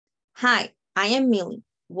Hi, I am Millie.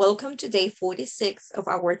 Welcome to day 46 of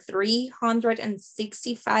our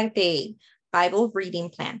 365-day Bible reading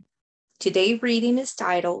plan. Today's reading is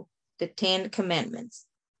titled The 10 Commandments.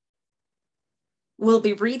 We'll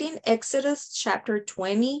be reading Exodus chapter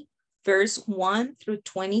 20, verse 1 through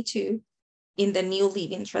 22 in the New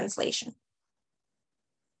Living Translation.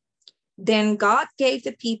 Then God gave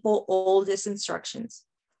the people all these instructions.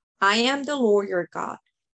 I am the Lord your God,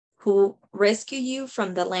 who rescued you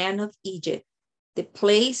from the land of Egypt, the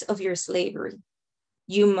place of your slavery.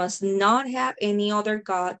 You must not have any other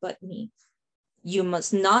God but me. You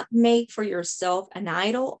must not make for yourself an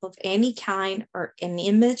idol of any kind or an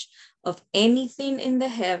image of anything in the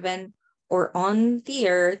heaven or on the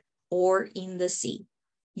earth or in the sea.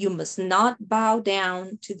 You must not bow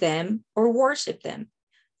down to them or worship them.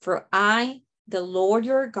 For I, the Lord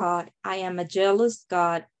your God, I am a jealous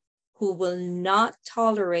God who will not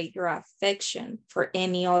tolerate your affection for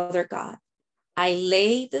any other God. I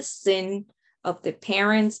lay the sin of the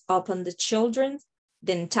parents upon the children.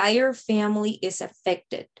 The entire family is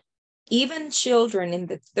affected, even children in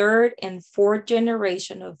the third and fourth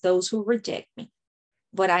generation of those who reject me.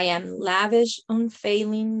 But I am lavish,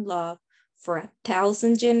 unfailing love for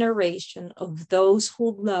 1,000 generations of those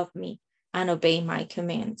who love me and obey my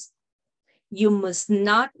commands. You must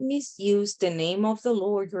not misuse the name of the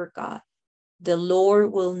Lord your God. The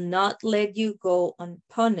Lord will not let you go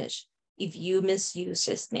unpunished if you misuse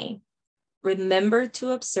his name. Remember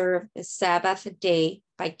to observe the Sabbath day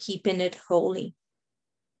by keeping it holy.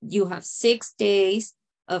 You have 6 days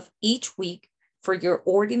of each week for your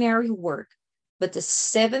ordinary work, but the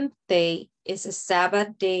seventh day is a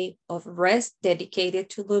Sabbath day of rest dedicated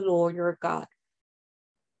to the Lord your God.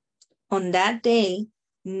 On that day,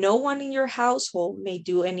 no one in your household may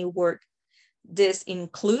do any work. This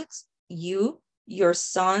includes you, your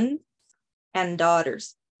sons and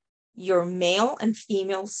daughters, your male and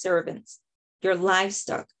female servants, your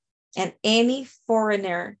livestock, and any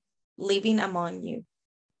foreigner living among you.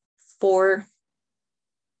 For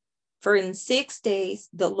in 6 days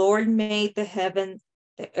the Lord made the heavens,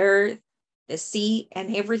 the earth, the sea,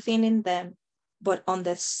 and everything in them, but on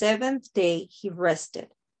the seventh day he rested.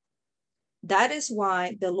 That is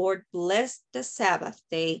why the Lord blessed the Sabbath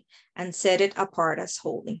day and set it apart as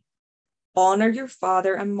holy. Honor your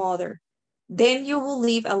father and mother. Then you will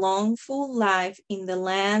live a long, full life in the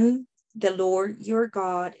land the Lord your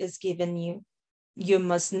God is giving you. You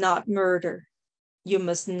must not murder. You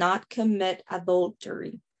must not commit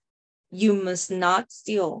adultery. You must not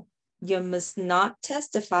steal. You must not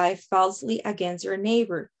testify falsely against your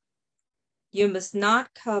neighbor. You must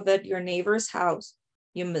not covet your neighbor's house.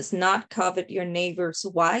 You must not covet your neighbor's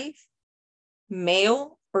wife,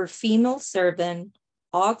 male or female servant,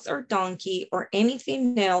 ox or donkey, or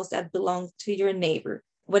anything else that belongs to your neighbor.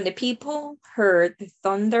 When the people heard the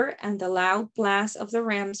thunder and the loud blast of the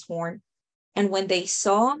ram's horn, and when they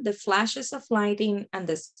saw the flashes of lightning and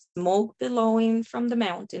the smoke billowing from the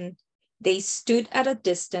mountain, they stood at a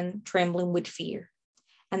distance, trembling with fear.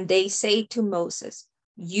 And they say to Moses,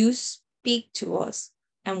 "You speak to us,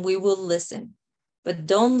 and we will listen. But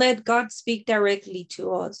don't let God speak directly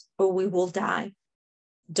to us, or we will die."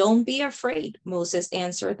 "Don't be afraid," Moses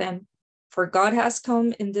answered them, "for God has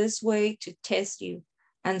come in this way to test you,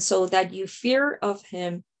 and so that you fear of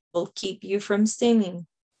him will keep you from sinning."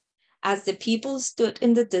 As the people stood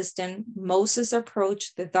in the distance, Moses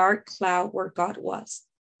approached the dark cloud where God was.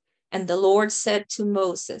 And the Lord said to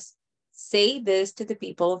Moses, "Say this to the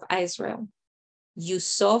people of Israel. You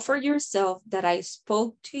saw for yourself that I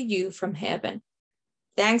spoke to you from heaven."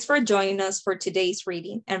 Thanks for joining us for today's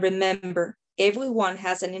reading. And remember, everyone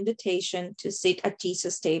has an invitation to sit at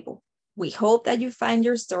Jesus' table. We hope that you find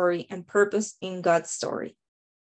your story and purpose in God's story.